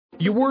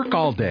You work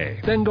all day,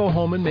 then go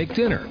home and make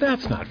dinner.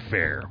 That's not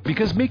fair,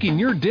 because making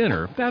your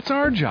dinner, that's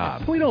our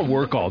job. We don't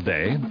work all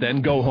day,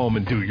 then go home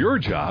and do your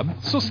job,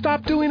 so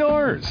stop doing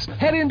ours.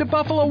 Head into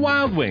Buffalo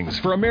Wild Wings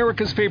for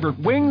America's favorite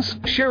wings,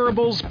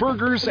 shareables,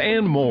 burgers,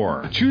 and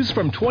more. Choose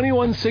from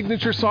 21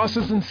 signature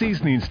sauces and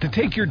seasonings to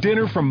take your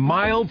dinner from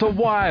mild to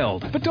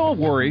wild. But don't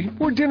worry,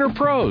 we're dinner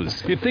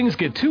pros. If things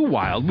get too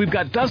wild, we've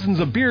got dozens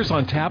of beers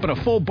on tap and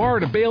a full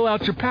bar to bail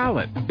out your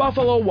palate.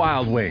 Buffalo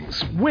Wild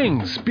Wings.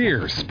 Wings,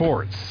 beer,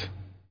 sports.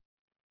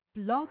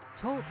 Blog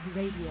Talk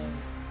Radio.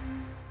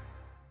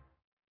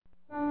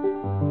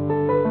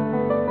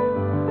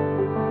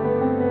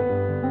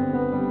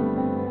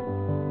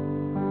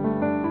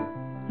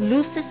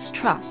 Lucis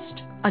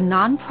Trust, a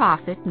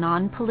non-profit,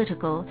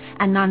 non-political,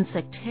 and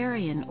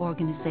non-sectarian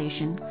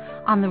organization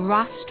on the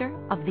roster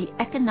of the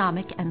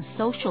Economic and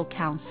Social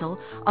Council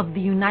of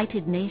the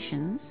United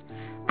Nations,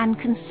 and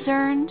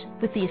concerned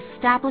with the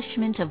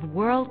establishment of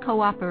world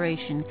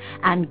cooperation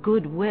and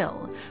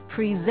goodwill,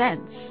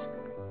 presents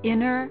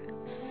Inner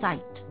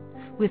Sight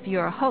with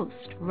your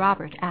host,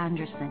 Robert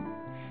Anderson.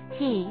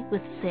 He,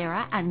 with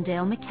Sarah and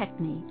Dale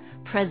McKechnie,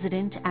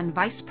 President and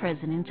Vice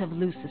President of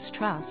Lucis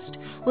Trust,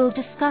 will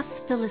discuss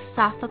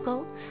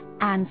philosophical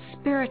and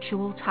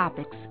spiritual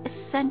topics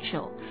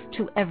essential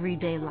to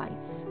everyday life.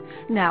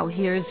 Now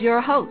here's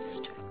your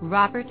host,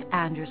 Robert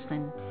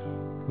Anderson.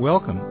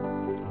 Welcome.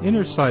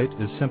 Inner sight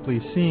is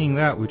simply seeing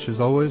that which is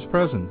always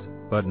present,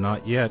 but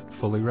not yet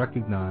fully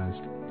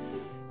recognized.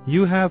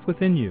 You have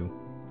within you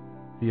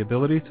the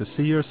ability to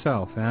see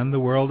yourself and the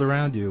world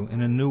around you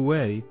in a new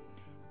way,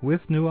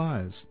 with new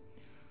eyes.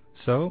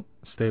 So,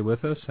 stay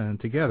with us, and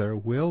together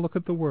we'll look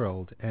at the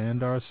world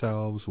and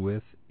ourselves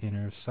with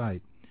inner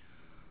sight.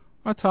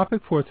 Our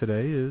topic for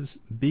today is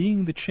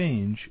being the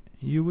change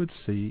you would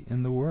see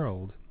in the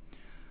world.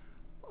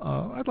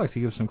 I'd like to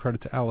give some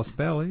credit to Alice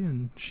Bailey,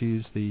 and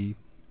she's the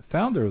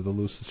founder of the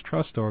Lucis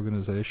Trust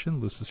organization.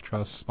 Lucis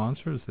Trust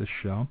sponsors this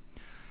show.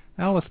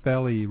 Alice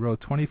Bailey wrote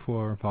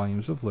 24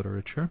 volumes of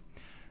literature,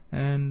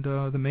 and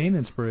the main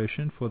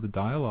inspiration for the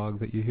dialogue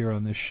that you hear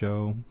on this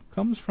show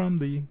comes from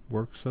the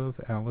works of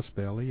Alice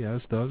Bailey,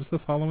 as does the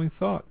following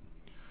thought.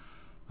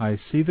 I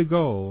see the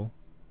goal,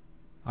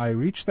 I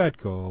reach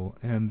that goal,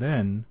 and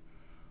then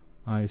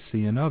I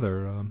see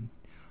another.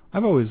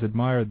 I've always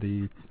admired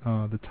the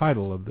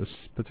title of this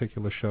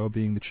particular show,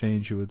 being the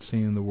change you would see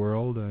in the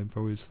world. I've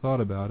always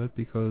thought about it,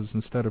 because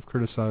instead of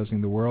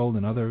criticizing the world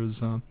and others,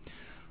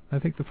 I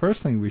think the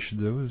first thing we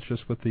should do is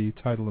just what the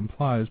title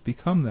implies,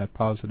 become that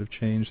positive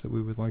change that we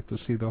would like to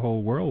see the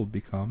whole world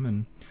become,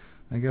 and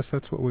I guess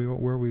that's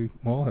where we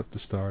all have to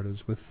start, is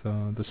with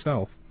the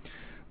self.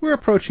 We're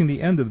approaching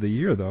the end of the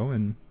year, though,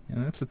 and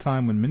that's a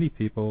time when many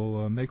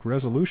people make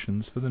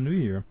resolutions for the new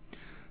year.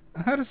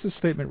 How does this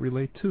statement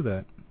relate to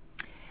that?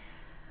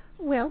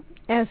 Well,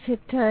 as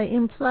it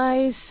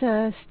implies,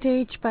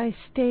 stage by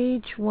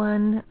stage,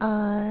 one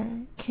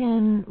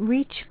can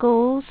reach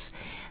goals.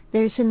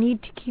 There's a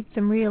need to keep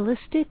them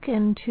realistic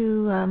and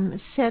to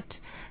set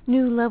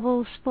new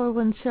levels for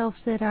oneself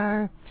that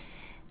are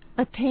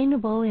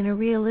attainable in a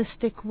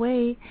realistic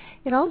way.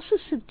 It also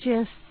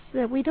suggests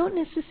that we don't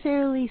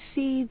necessarily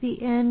see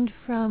the end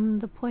from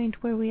the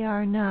point where we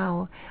are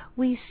now.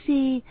 We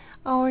see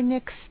our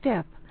next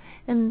step,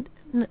 and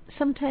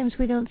sometimes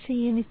we don't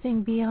see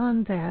anything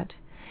beyond that.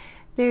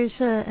 There's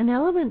an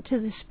element to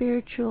the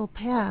spiritual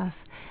path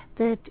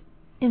that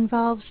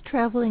involves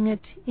traveling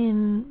it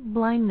in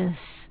blindness,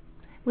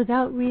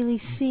 without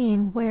really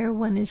seeing where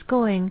one is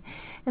going.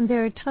 And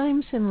there are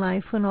times in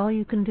life when all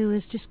you can do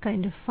is just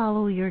kind of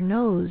follow your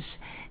nose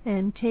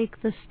and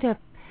take the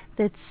step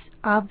that's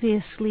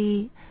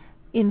obviously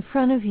in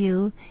front of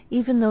you,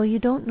 even though you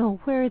don't know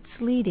where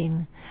it's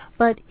leading.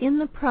 But in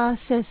the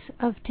process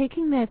of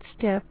taking that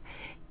step,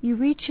 you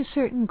reach a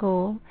certain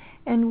goal,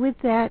 and with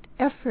that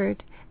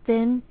effort,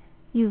 then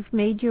you've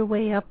made your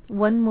way up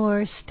one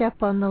more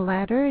step on the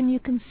ladder, and you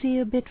can see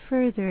a bit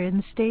further.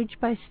 And stage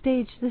by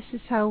stage, this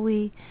is how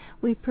we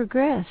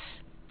progress.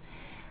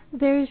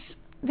 There's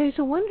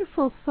a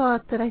wonderful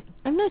thought that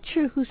I'm not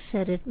sure who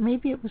said it.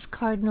 Maybe it was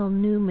Cardinal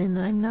Newman.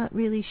 I'm not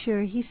really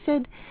sure. He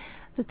said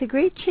that the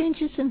great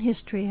changes in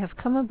history have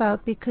come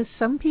about because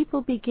some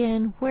people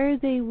began where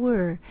they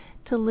were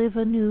to live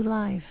a new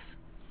life.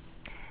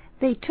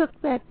 They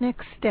took that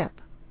next step,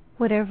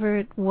 whatever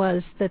it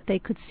was that they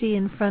could see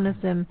in front of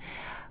them.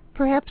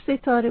 Perhaps they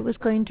thought it was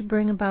going to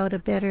bring about a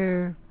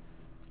better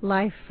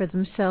life for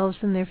themselves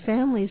and their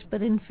families,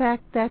 but in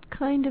fact that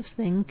kind of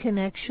thing can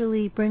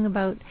actually bring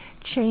about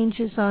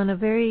changes on a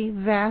very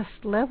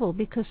vast level,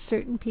 because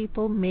certain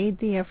people made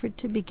the effort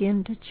to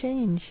begin to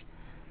change.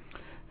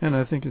 And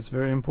I think it's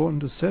very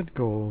important to set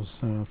goals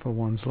for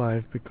one's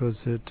life, because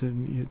it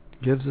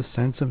gives a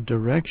sense of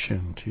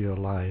direction to your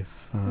life.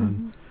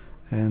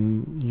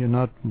 And you're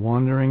not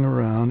wandering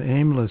around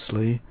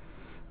aimlessly,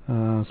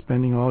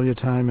 spending all your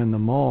time in the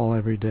mall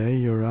every day.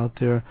 You're out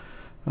there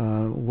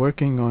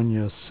working on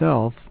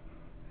yourself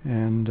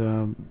and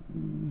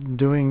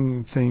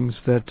doing things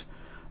that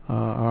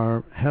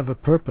have a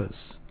purpose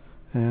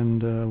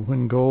And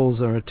when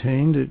goals are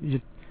attained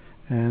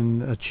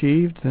and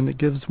achieved, then it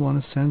gives one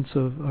a sense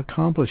of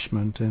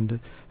accomplishment, and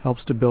it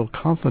helps to build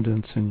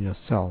confidence in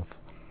yourself.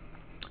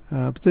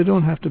 But they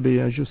don't have to be,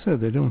 as you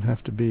said, they don't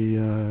have to be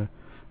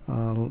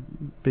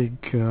big,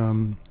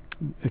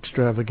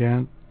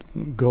 extravagant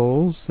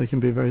goals. They can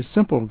be very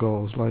simple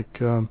goals, like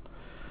you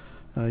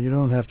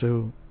don't have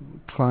to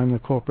climb the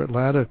corporate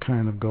ladder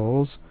kind of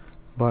goals,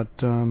 but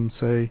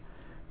say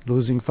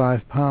losing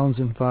 5 pounds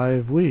in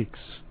 5 weeks.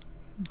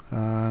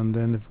 And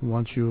then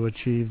once you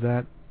achieve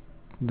that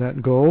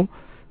goal,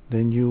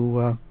 then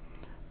you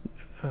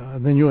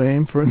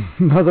aim for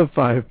another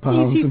 5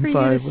 pounds in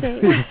 5 weeks.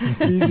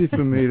 Easy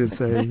for me to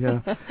say,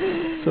 yeah.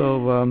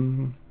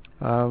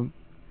 So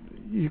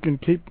you can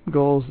keep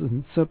goals as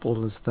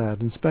simple as that,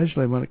 and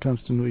especially when it comes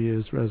to New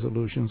Year's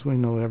resolutions. We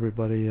know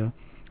everybody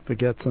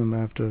forgets them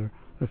after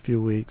a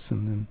few weeks,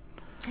 and then...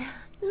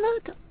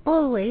 Not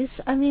always.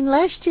 I mean,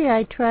 last year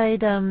I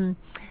tried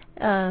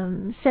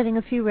setting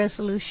a few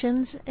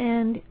resolutions,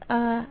 and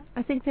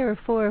I think there were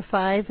 4 or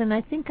 5, and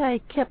I think I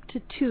kept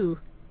to 2.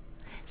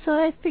 So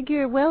I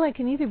figure, well, I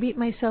can either beat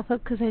myself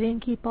up because I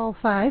didn't keep all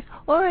 5,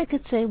 or I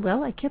could say,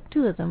 well, I kept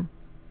 2 of them.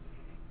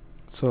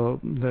 So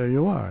there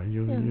you are.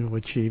 You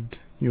achieved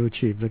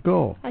the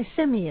goal. I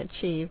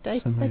semi-achieved.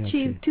 I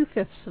achieved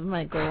 2/5 of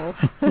my goal.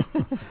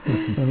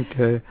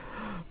 Okay,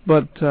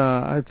 but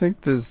I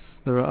think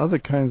there are other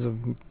kinds of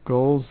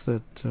goals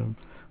that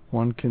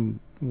one can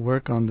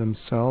work on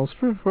themselves.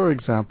 For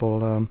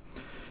example,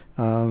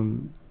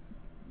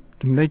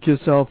 to make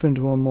yourself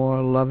into a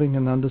more loving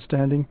and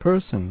understanding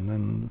person,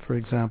 and, for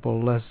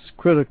example, less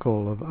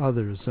critical of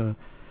others.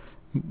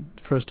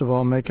 First of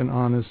all, make an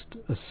honest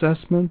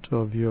assessment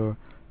of your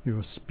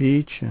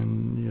speech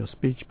and your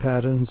speech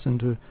patterns, and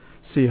to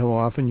see how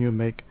often you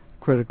make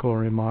critical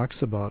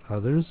remarks about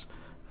others,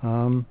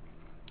 and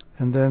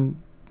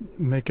then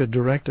make a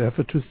direct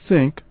effort to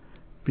think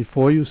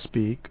before you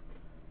speak,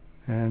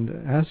 and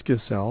ask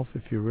yourself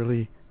if you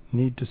really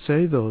need to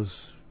say those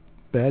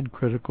bad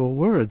critical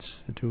words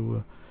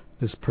to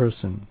this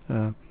person,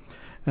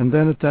 and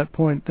then at that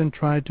point, then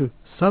try to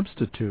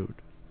substitute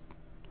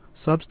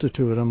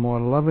a more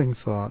loving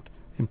thought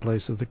in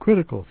place of the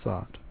critical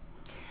thought.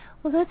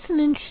 Well, that's an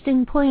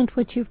interesting point,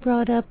 what you've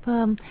brought up.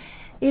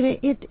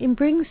 It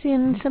brings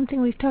in something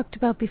we've talked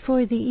about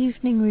before, the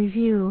evening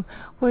review,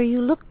 where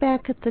you look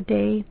back at the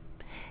day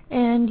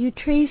and you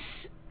trace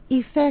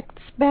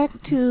effects back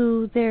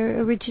to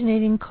their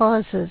originating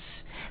causes.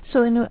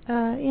 So in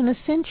a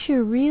sense,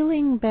 you're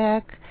reeling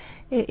back.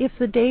 If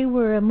the day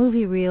were a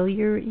movie reel,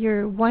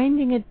 you're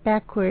winding it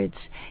backwards.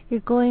 You're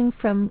going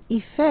from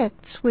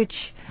effects,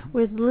 which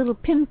were little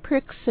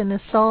pinpricks and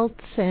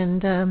assaults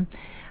and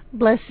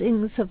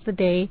blessings of the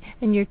day,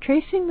 and you're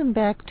tracing them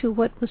back to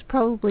what was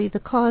probably the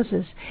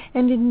causes.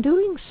 And in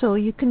doing so,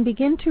 you can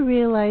begin to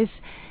realize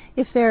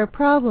if there are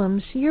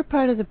problems, you're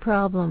part of the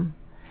problem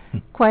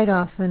quite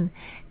often.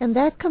 And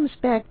that comes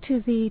back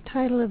to the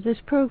title of this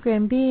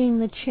program, being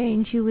the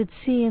change you would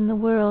see in the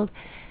world.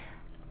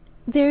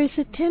 There is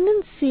a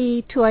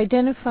tendency to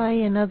identify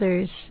in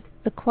others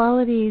the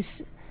qualities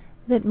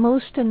that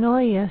most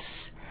annoy us,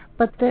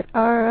 but that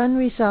are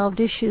unresolved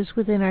issues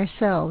within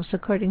ourselves.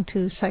 According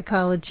to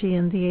psychology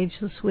and the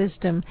ageless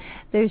wisdom,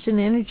 there's an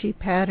energy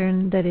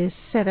pattern that is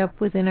set up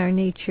within our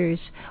natures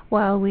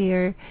while we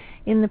are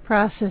in the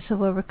process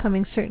of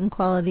overcoming certain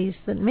qualities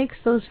that makes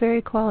those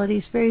very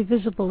qualities very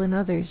visible in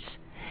others.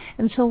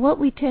 And so what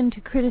we tend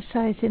to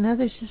criticize in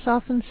others is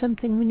often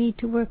something we need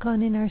to work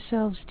on in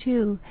ourselves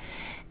too.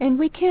 And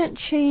we can't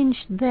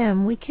change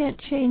them. We can't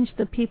change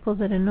the people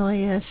that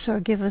annoy us or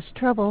give us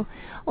trouble.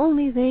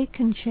 Only they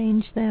can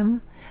change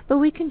them. But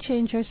we can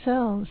change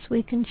ourselves.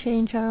 We can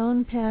change our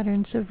own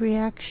patterns of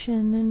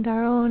reaction and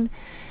our own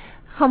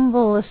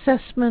humble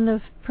assessment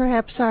of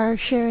perhaps our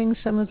sharing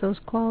some of those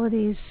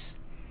qualities.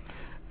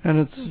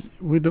 And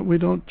we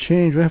don't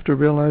change. We have to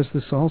realize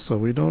this also.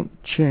 We don't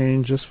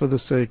change just for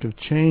the sake of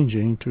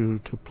changing to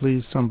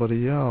please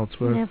somebody else.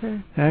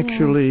 We're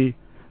actually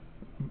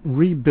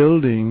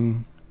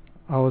rebuilding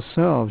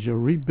ourselves. You're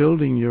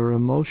rebuilding your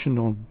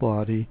emotional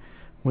body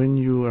when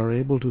you are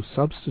able to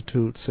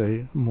substitute,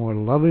 say, more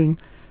loving,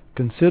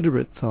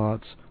 considerate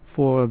thoughts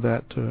for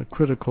that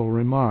critical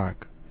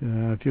remark.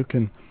 If you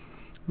can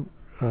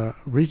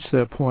reach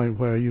that point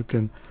where you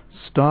can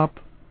stop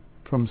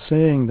from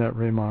saying that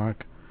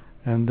remark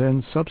and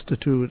then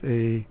substitute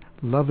a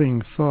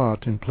loving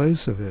thought in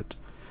place of it,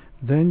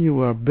 then you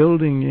are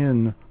building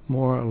in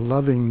more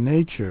loving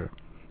nature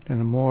and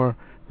a more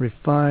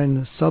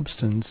refined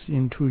substance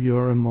into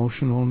your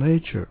emotional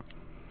nature.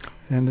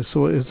 And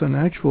so it's an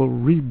actual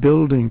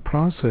rebuilding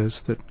process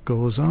that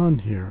goes on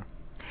here.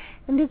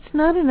 And it's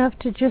not enough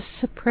to just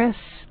suppress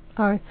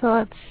our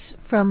thoughts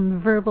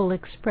from verbal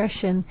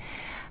expression.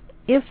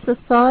 If the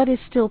thought is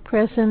still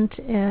present,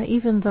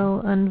 even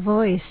though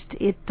unvoiced,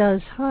 it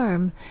does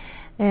harm.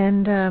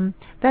 And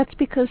that's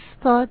because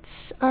thoughts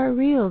are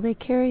real. They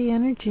carry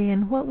energy,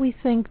 and what we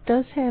think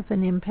does have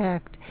an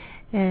impact.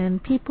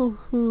 And people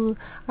who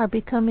are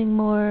becoming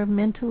more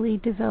mentally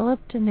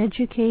developed and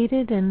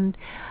educated and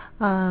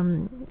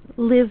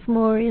live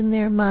more in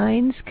their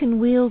minds can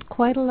wield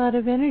quite a lot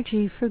of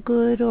energy for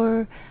good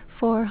or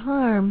for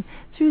harm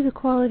through the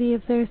quality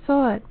of their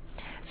thought.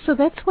 So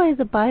that's why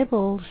the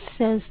Bible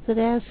says that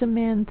as a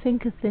man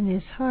thinketh in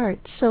his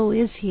heart, so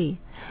is he.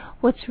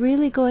 What's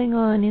really going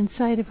on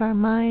inside of our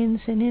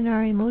minds and in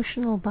our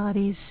emotional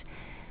bodies,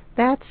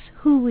 that's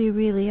who we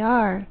really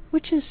are,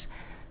 which is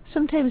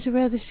sometimes a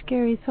rather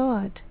scary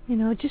thought.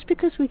 Just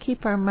because we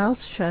keep our mouths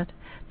shut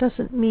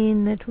doesn't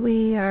mean that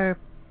we are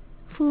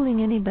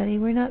fooling anybody.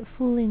 We're not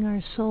fooling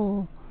our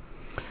soul.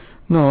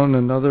 No, and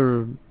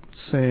another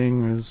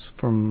saying is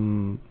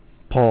from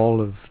Paul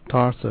of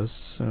Tarsus,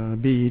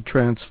 be ye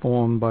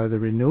transformed by the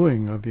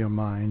renewing of your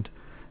mind.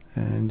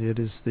 And it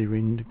is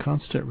the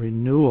constant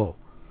renewal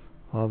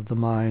of the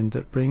mind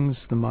that brings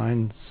the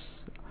mind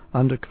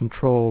under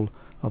control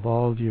of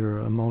all of your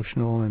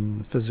emotional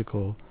and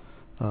physical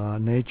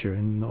nature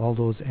and all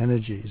those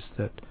energies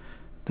that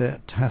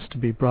has to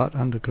be brought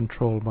under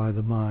control by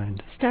the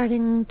mind.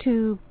 Starting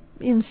to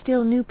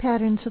instill new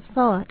patterns of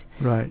thought.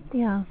 Right.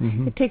 Yeah.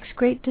 It takes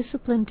great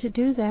discipline to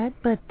do that,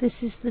 but this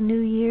is the new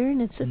year,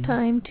 and it's a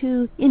time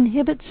to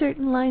inhibit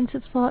certain lines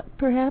of thought,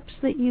 perhaps,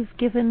 that you've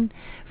given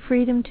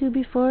freedom to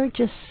before.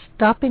 Just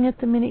stopping it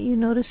the minute you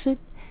notice it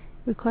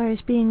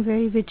requires being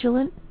very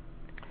vigilant.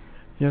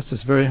 Yes,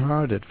 it's very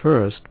hard at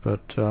first,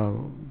 but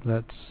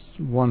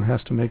one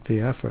has to make the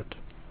effort.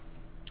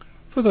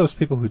 For those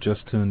people who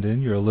just tuned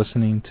in, you're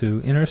listening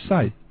to Inner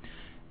Sight.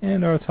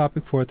 And our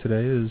topic for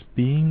today is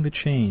being the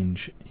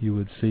change you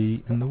would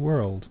see in the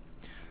world.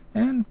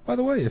 And, by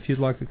the way, if you'd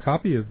like a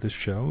copy of this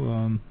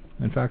show,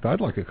 in fact,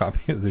 I'd like a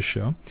copy of this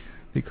show,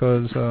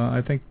 because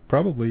I think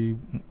probably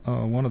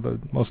one of the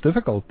most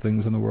difficult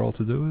things in the world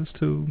to do is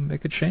to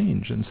make a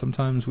change. And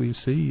sometimes we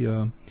see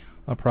a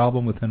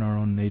problem within our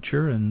own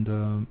nature,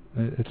 and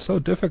it's so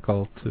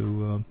difficult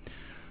to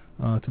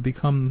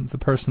become the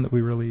person that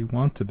we really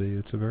want to be.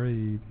 It's a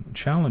very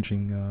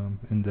challenging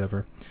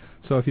endeavor.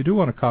 So if you do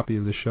want a copy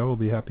of the show, we'll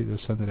be happy to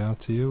send it out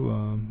to you.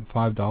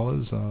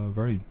 $5, a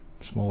very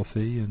small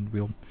fee, and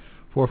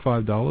for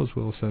 $5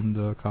 we'll send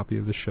a copy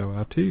of the show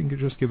out to you. You can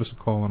just give us a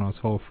call on our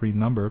toll-free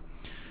number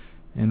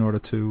in order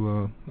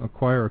to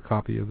acquire a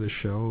copy of this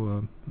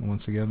show.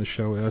 Once again, the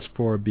show asks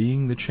for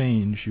being the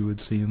change you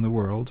would see in the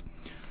world.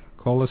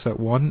 Call us at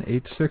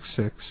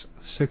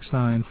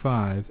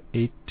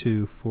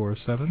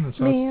 1-866-695-8247. That's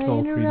our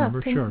toll-free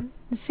number. Sure.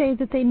 Say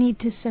that they need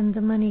to send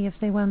the money if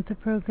they want the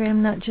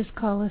program, not just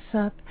call us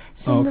up.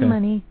 Send the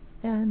money,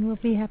 and we'll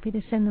be happy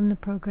to send them the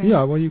program.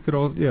 Yeah, well, you could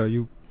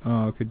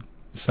could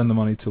send the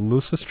money to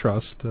Lucis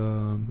Trust,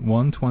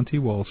 120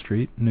 Wall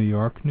Street, New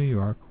York, New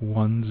York,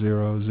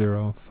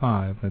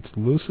 1005. That's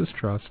Lucis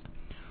Trust,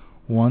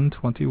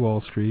 120 Wall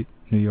Street,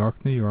 New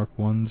York, New York,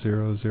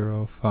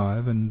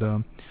 1005.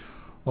 And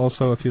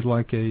also, if you'd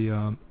like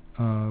a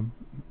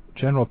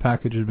general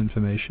package of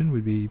information,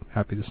 we'd be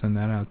happy to send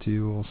that out to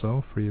you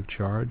also, free of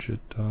charge. It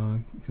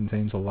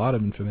contains a lot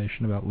of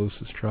information about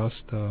Lucis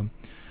Trust.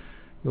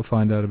 You'll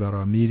find out about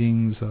our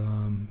meetings,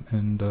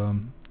 and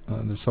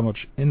there's so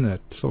much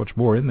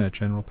more in that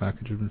general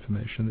package of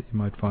information that you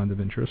might find of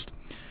interest.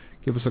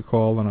 Give us a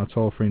call on our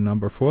toll-free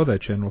number for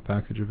that general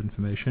package of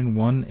information,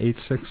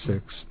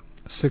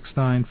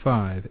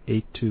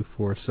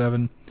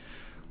 1-866-695-8247.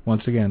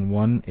 Once again,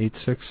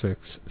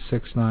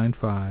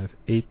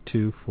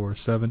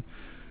 1-866-695-8247.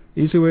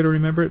 Easy way to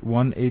remember it,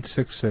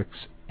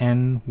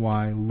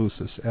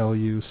 1-866-NY-LUCIS,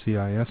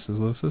 L-U-C-I-S is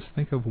Lucis.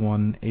 Think of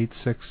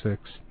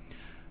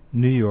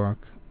 1-866-New York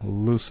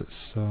Lucis.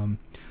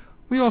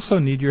 We also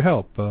need your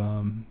help.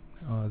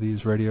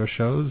 These radio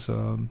shows,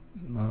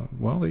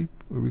 they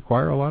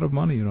require a lot of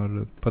money in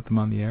order to put them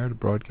on the air, to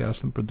broadcast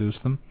them, produce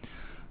them.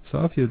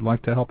 So if you'd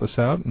like to help us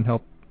out and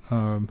help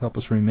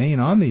us remain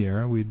on the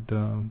air, we'd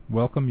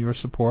welcome your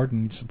support,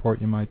 and support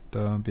you might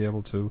be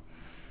able to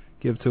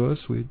give to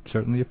us. We'd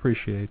certainly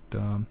appreciate.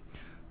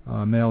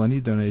 Mail any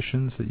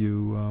donations that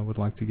you would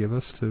like to give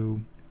us to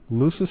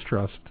Lucis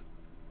Trust,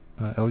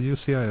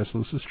 L-U-C-I-S,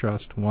 Lucis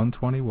Trust,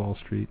 120 Wall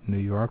Street, New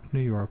York,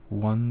 New York,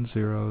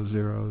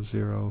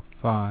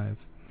 10005.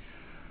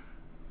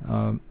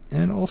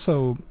 And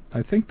also,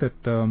 I think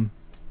that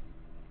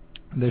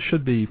there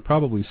should be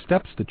probably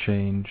steps to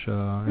change.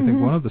 I think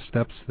one of the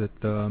steps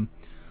that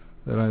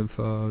I've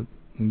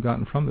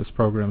gotten from this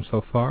program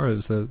so far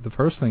is that the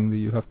first thing that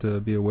you have to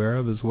be aware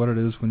of is what it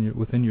is when you're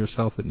within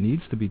yourself that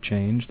needs to be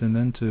changed, and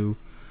then to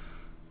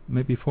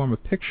maybe form a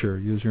picture,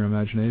 use your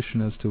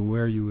imagination as to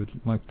where you would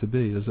like to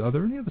be. Are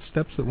there any other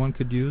steps that one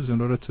could use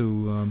in order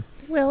to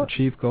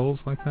achieve goals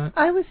like that?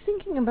 I was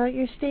thinking about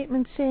your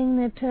statement saying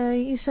that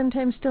you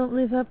sometimes don't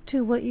live up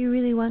to what you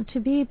really want to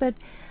be, but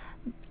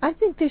I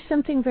think there's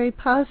something very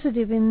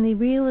positive in the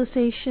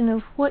realization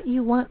of what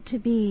you want to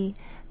be,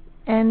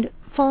 and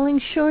falling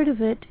short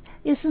of it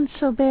isn't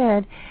so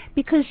bad,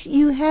 because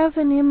you have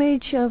an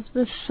image of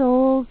the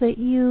soul that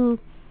you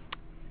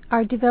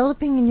are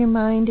developing in your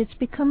mind. It's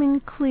becoming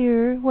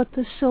clear what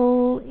the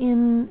soul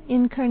in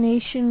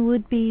incarnation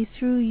would be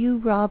through you,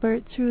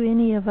 Robert, through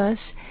any of us,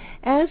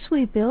 as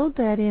we build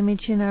that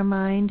image in our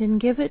mind and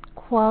give it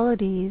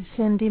qualities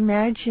and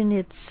imagine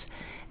its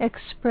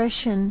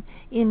expression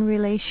in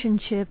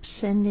relationships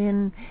and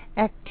in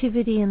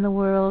activity in the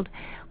world.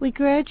 We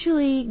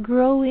gradually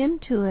grow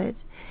into it.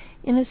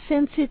 In a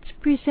sense, it's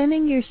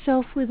presenting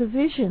yourself with a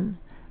vision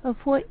of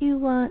what you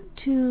want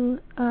to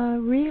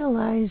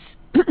realize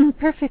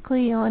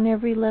perfectly on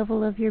every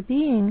level of your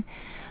being.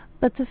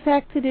 But the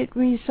fact that it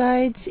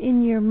resides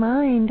in your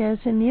mind as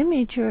an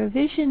image or a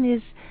vision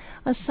is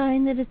a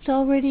sign that it's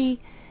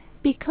already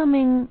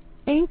becoming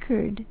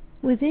anchored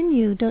within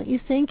you, don't you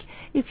think?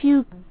 If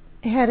you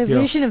had a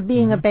vision of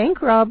being a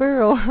bank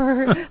robber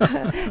or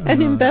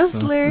an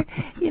embezzler,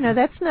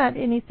 that's not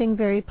anything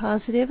very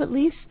positive. At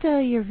least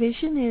your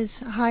vision is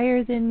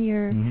higher than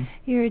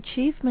your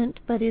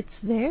achievement, but it's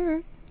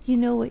there. You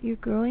know what you're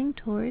growing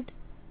toward.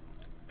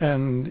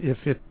 And if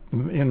it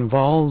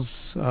involves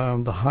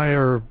the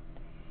higher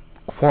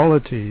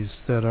qualities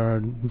that are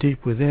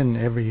deep within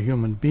every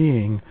human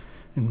being,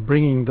 and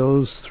bringing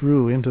those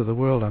through into the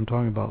world, I'm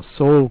talking about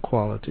soul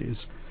qualities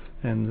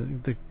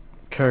and the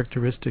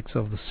characteristics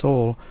of the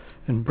soul,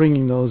 and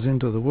bringing those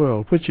into the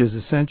world, which is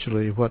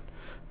essentially what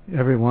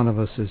every one of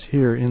us is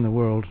here in the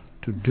world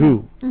to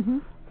do. Mm-hmm.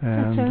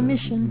 And that's our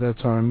mission.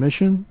 That's our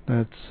mission.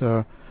 That's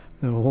the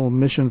whole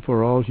mission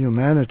for all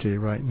humanity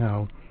right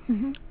now.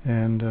 Mm-hmm.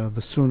 And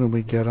the sooner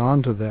we get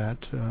onto that,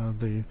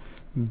 the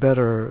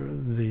better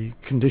the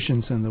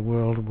conditions in the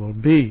world will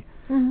be.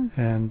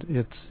 Mm-hmm. And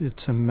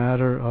it's a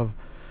matter of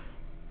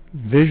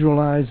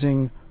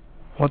visualizing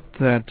what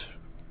that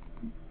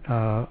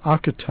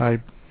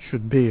archetype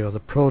should be, or the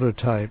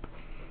prototype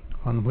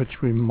on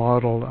which we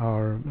model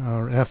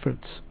our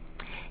efforts.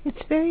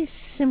 It's very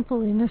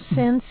simple in a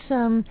sense.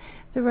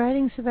 The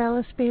writings of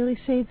Alice Bailey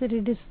say that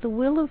it is the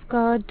will of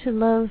God to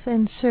love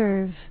and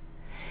serve.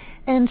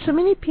 And so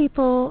many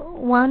people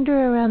wander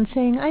around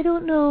saying, I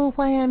don't know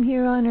why I'm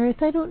here on earth.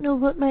 I don't know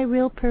what my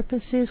real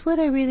purpose is, what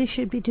I really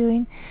should be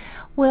doing.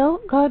 Well,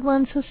 God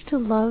wants us to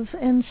love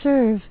and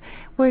serve.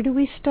 Where do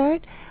we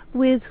start?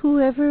 With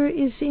whoever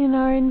is in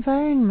our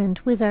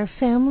environment, with our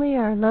family,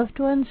 our loved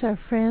ones, our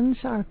friends,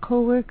 our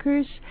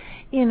co-workers,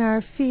 in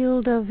our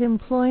field of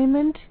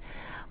employment,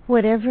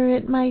 whatever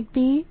it might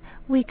be.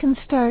 We can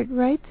start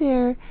right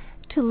there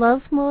to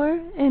love more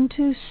and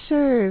to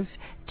serve,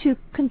 to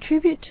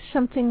contribute to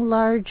something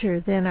larger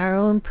than our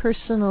own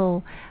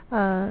personal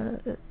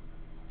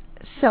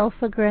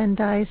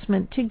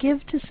self-aggrandizement, to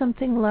give to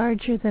something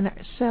larger than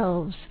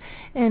ourselves,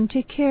 and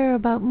to care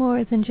about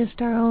more than just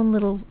our own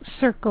little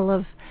circle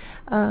of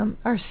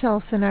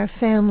ourself and our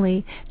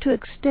family, to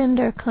extend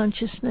our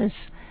consciousness,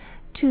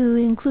 to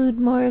include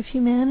more of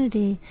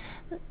humanity.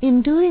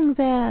 In doing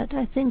that,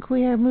 I think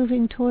we are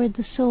moving toward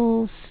the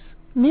soul's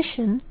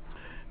mission.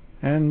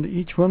 And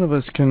each one of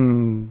us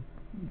can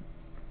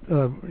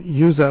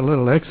use that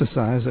little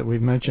exercise that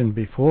we've mentioned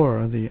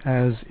before, the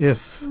as-if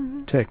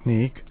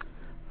technique,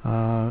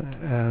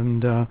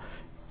 and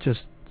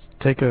just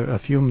take a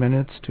few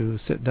minutes to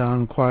sit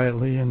down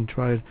quietly and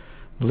try to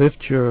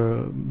lift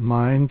your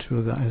mind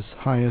to the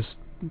highest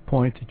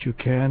point that you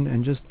can,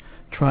 and just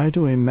try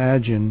to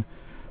imagine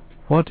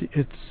what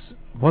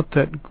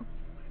that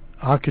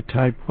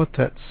archetype, what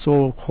that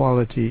soul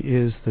quality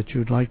is that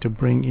you'd like to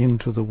bring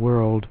into the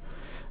world,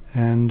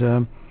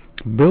 and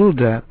build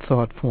that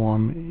thought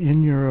form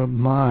in your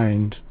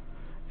mind.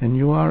 And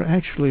you are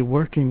actually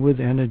working with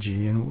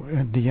energy,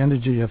 and the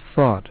energy of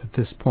thought at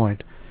this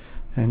point,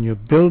 and you're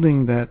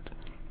building that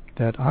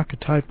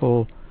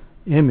archetypal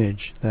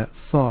image, that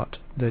thought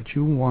that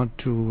you want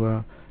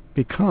to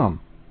become,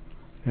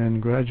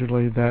 and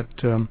gradually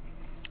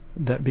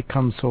that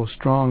becomes so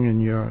strong in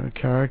your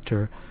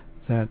character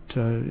that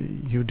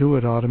you do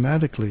it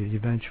automatically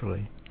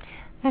eventually.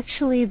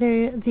 Actually,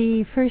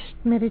 the first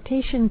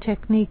meditation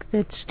technique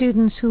that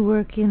students who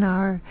work in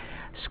our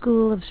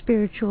School of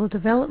Spiritual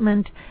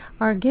Development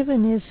are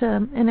given is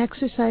an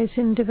exercise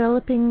in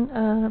developing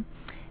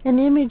an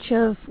image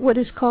of what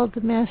is called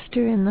the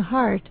master in the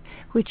heart,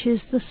 which is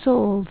the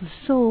soul. The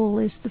soul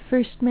is the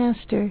first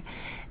master,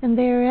 and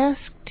they are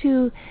asked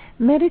to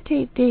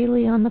meditate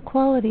daily on the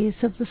qualities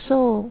of the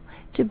soul,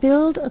 to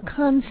build a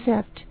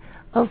concept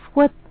of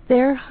what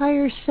their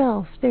higher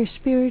self, their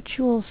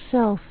spiritual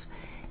self,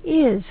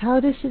 is.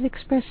 How does it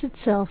express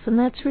itself? And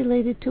that's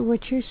related to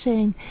what you're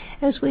saying.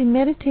 As we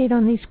meditate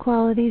on these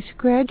qualities,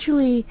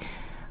 gradually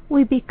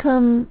we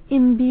become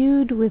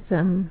imbued with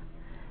them.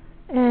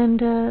 And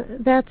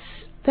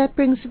that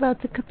brings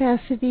about the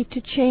capacity to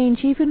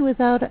change, even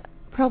without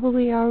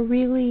probably our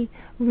really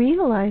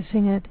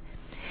realizing it.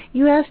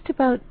 You asked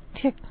about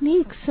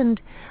techniques,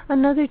 and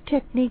another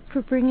technique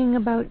for bringing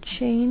about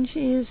change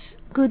is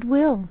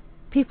goodwill.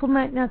 People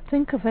might not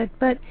think of it,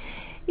 but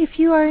if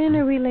you are in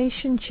a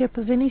relationship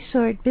of any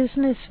sort,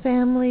 business,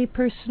 family,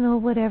 personal,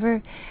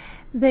 whatever,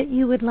 that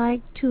you would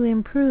like to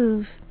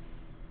improve,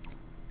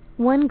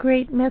 one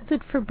great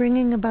method for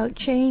bringing about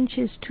change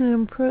is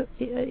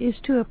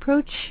to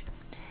approach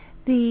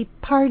the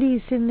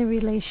parties in the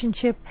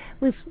relationship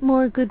with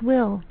more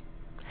goodwill.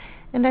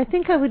 And I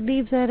think I would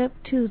leave that up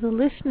to the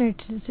listener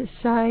to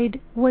decide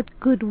what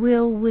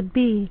goodwill would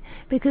be,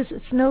 because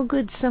it's no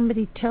good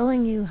somebody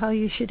telling you how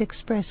you should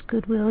express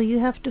goodwill. You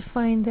have to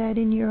find that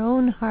in your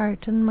own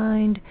heart and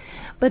mind.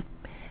 But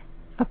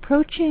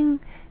approaching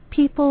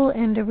people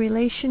and a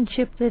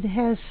relationship that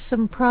has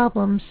some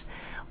problems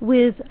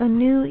with a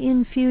new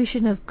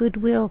infusion of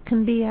goodwill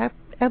can be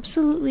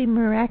absolutely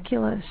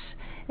miraculous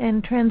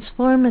and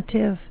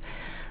transformative.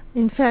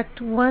 In fact,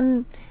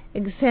 one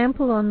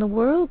example on the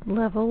world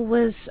level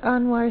was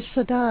Anwar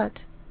Sadat,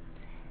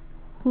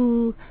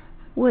 who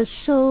was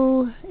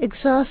so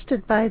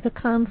exhausted by the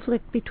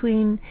conflict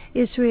between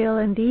Israel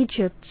and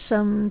Egypt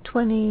some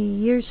 20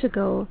 years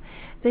ago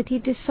that he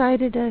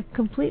decided a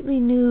completely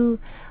new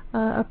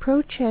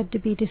approach had to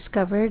be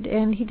discovered,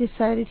 and he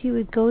decided he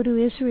would go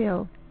to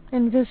Israel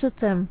and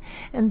visit them.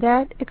 And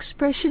that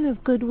expression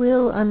of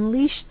goodwill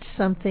unleashed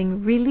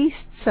something,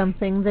 released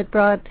something that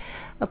brought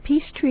a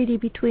peace treaty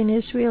between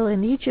Israel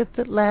and Egypt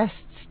that lasts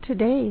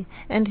today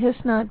and has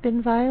not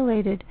been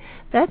violated.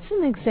 That's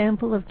an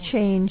example of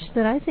change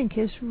that I think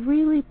is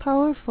really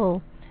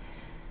powerful.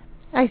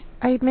 I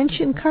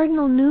mentioned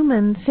Cardinal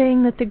Newman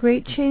saying that the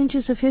great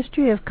changes of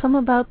history have come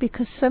about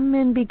because some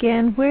men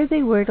began where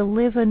they were to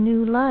live a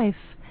new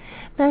life.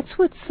 That's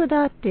what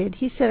Sadat did.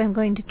 He said, I'm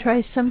going to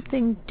try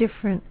something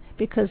different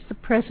because the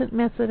present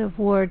method of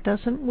war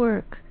doesn't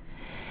work.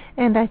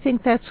 And I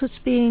think that's what's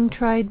being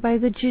tried by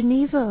the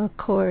Geneva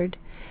Accord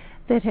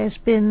that has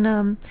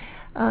been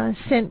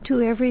sent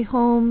to every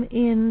home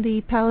in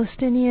the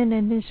Palestinian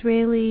and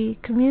Israeli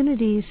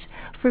communities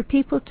for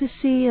people to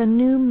see a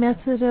new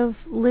method of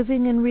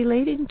living and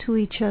relating to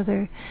each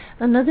other.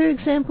 Another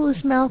example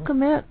is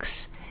Malcolm X.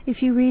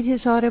 If you read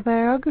his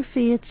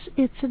autobiography,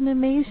 it's an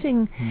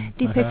amazing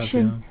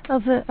depiction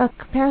of a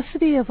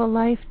capacity of a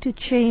life to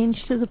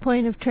change to the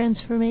point of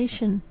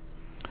transformation.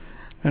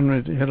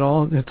 And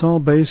it's all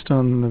based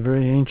on the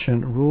very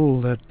ancient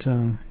rule that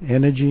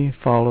energy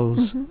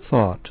follows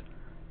thought.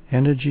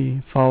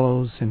 Energy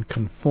follows and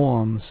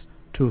conforms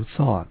to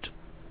thought.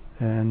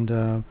 And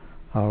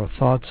our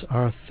thoughts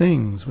are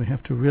things. We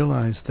have to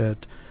realize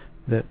that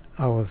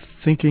our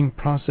thinking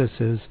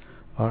processes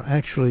are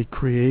actually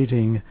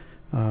creating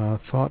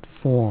thought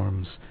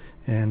forms.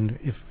 And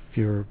if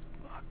your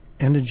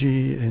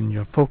energy and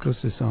your focus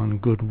is on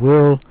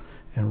goodwill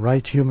and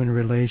right human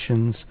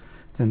relations,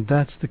 then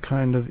that's the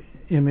kind of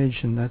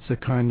image and that's the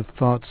kind of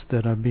thoughts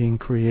that are being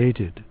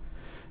created.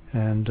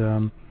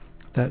 And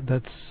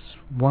that's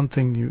one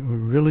thing you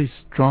really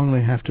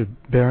strongly have to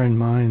bear in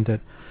mind,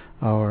 that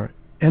our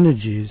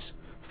energies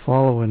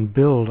follow and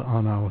build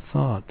on our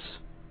thoughts.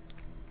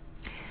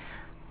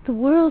 The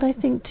world, I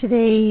think,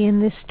 today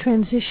in this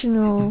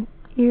transitional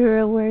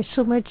era where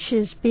so much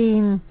is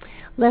being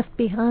left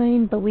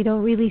behind, but we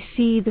don't really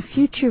see the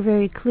future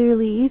very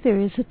clearly either,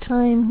 is a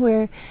time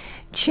where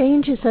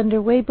change is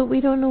underway, but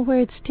we don't know where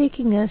it's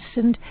taking us.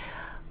 And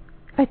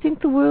I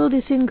think the world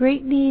is in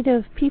great need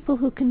of people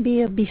who can be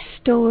a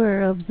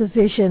bestower of the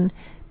vision,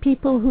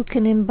 people who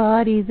can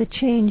embody the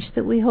change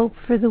that we hope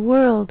for the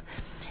world.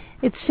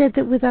 It's said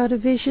that without a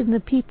vision the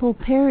people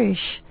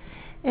perish.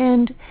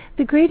 And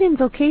the great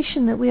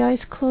invocation that we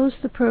always close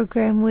the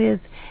program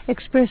with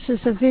expresses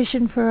a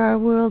vision for our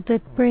world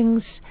that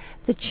brings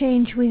the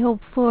change we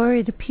hope for.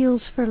 It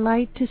appeals for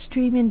light to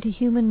stream into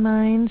human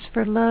minds,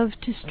 for love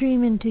to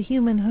stream into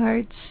human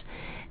hearts,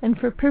 and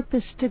for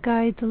purpose to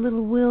guide the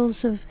little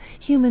wills of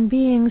human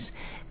beings.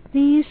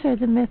 These are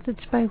the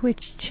methods by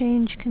which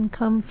change can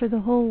come for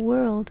the whole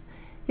world.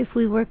 If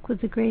we work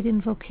with the great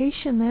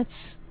invocation,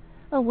 that's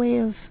a way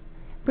of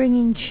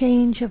bringing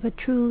change of a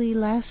truly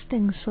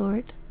lasting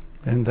sort.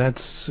 And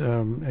that's,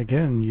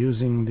 again,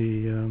 using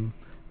the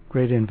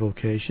great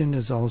invocation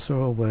is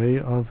also a way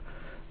of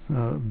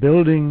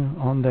building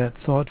on that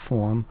thought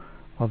form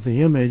of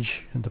the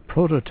image and the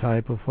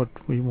prototype of what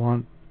we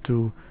want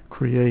to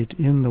create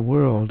in the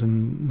world.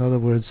 In other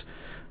words,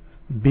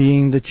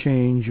 being the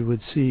change you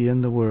would see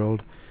in the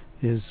world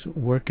is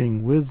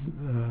working with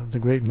the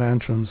great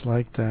mantras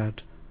like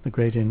that, the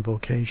great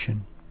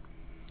invocation.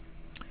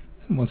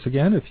 And once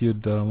again, if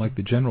you'd like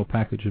the general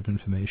package of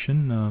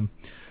information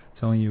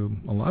telling you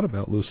a lot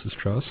about Lucis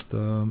Trust,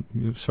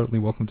 you're certainly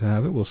welcome to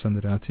have it. We'll send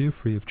it out to you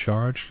free of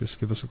charge. Just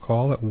give us a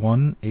call at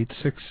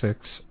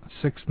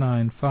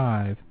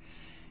 1-866-695-8247.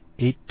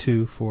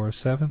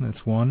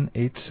 That's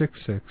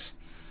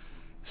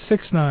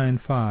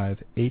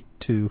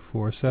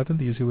 1-866-695-8247.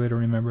 The easy way to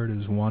remember it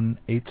is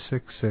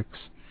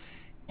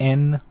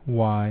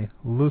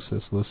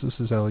 1-866-NY-LUCIS. Lucis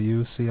is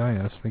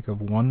L-U-C-I-S. Think of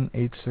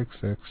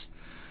 1-866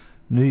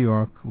 New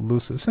York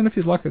Lucis. And if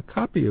you'd like a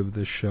copy of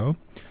this show,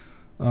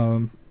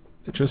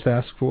 just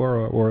ask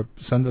for or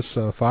send us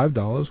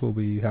 $5. We'll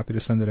be happy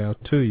to send it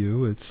out to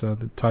you. It's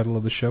the title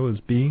of the show is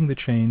Being the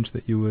Change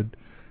That You Would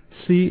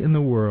See in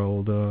the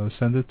World.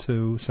 Send the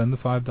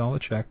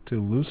 $5 check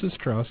to Lucis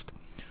Trust,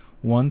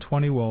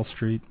 120 Wall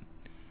Street,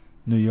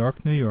 New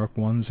York, New York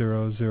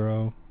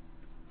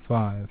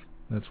 10005.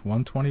 That's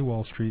 120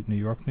 Wall Street, New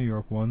York, New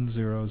York,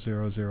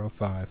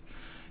 10005.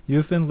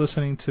 You've been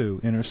listening to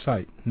Inner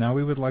Sight. Now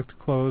we would like to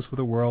close with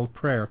a world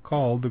prayer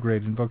called the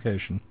Great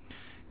Invocation.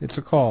 It's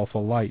a call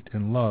for light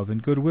and love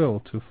and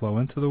goodwill to flow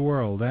into the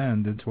world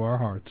and into our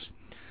hearts.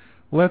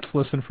 Let's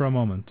listen for a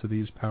moment to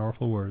these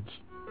powerful words.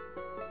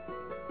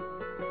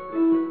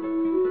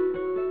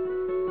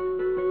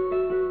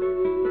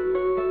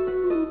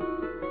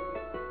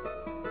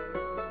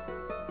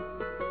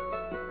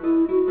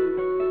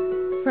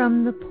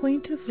 From the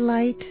point of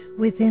light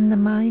within the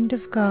mind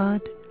of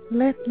God,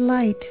 let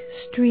light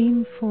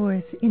stream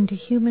forth into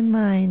human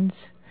minds.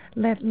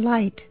 Let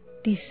light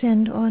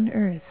descend on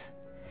earth.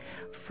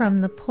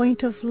 From the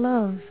point of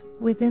love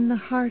within the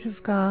heart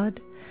of God,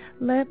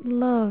 let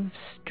love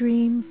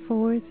stream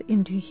forth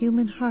into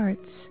human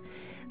hearts.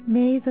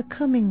 May the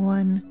coming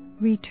one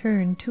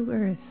return to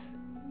earth.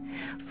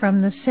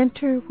 From the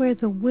center where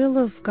the will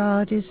of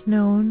God is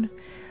known,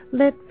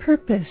 let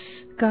purpose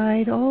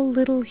guide all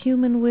little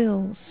human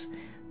wills,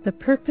 the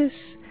purpose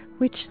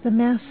which the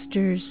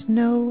masters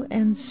know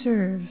and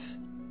serve.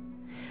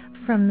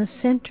 From the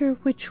center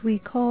which we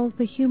call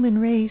the human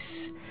race,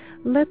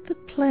 let the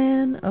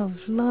plan of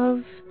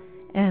love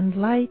and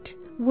light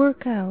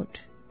work out,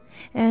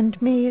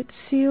 and may it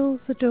seal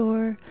the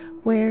door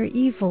where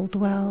evil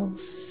dwells.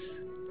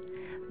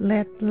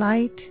 Let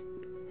light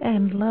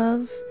and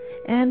love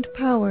and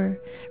power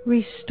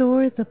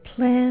restore the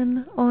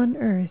plan on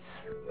earth.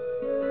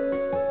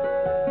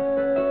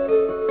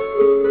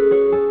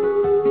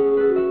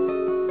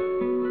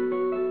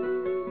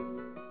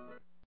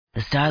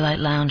 The Starlight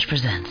Lounge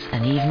presents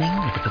An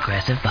Evening with the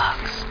Progressive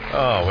Box.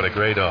 Oh, what a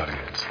great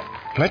audience.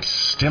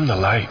 Let's dim the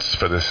lights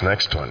for this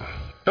next one.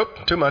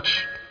 Nope, too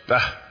much.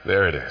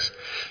 There it is.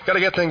 Gotta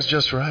get things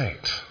just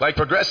right. Like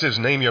Progressive's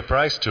Name Your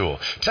Price tool.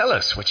 Tell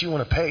us what you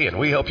want to pay, and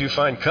we help you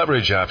find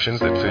coverage options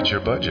that fit your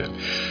budget.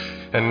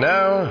 And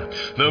now,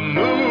 the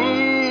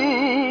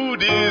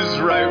mood is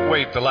right.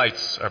 Wait, the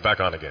lights are back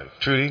on again.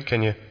 Trudy,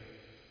 can you?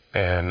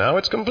 And now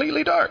it's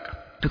completely dark.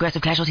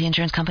 Progressive Casualty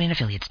Insurance Company and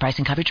Affiliates. Price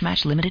and coverage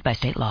match limited by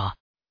state law.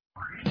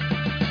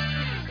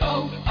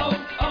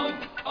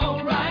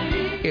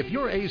 O'Reilly. If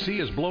your AC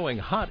is blowing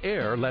hot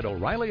air, let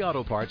O'Reilly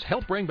Auto Parts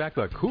help bring back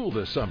the cool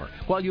this summer.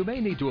 While you may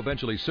need to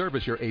eventually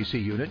service your AC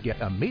unit,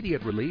 get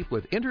immediate relief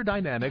with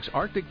Interdynamics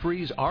Arctic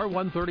Freeze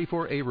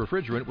R134A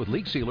refrigerant with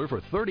leak sealer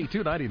for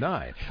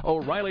 $32.99.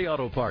 O'Reilly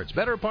Auto Parts.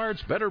 Better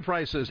parts, better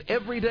prices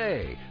every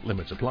day.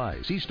 Limits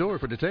apply. See store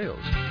for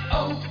details.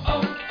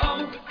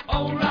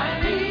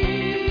 O'Reilly.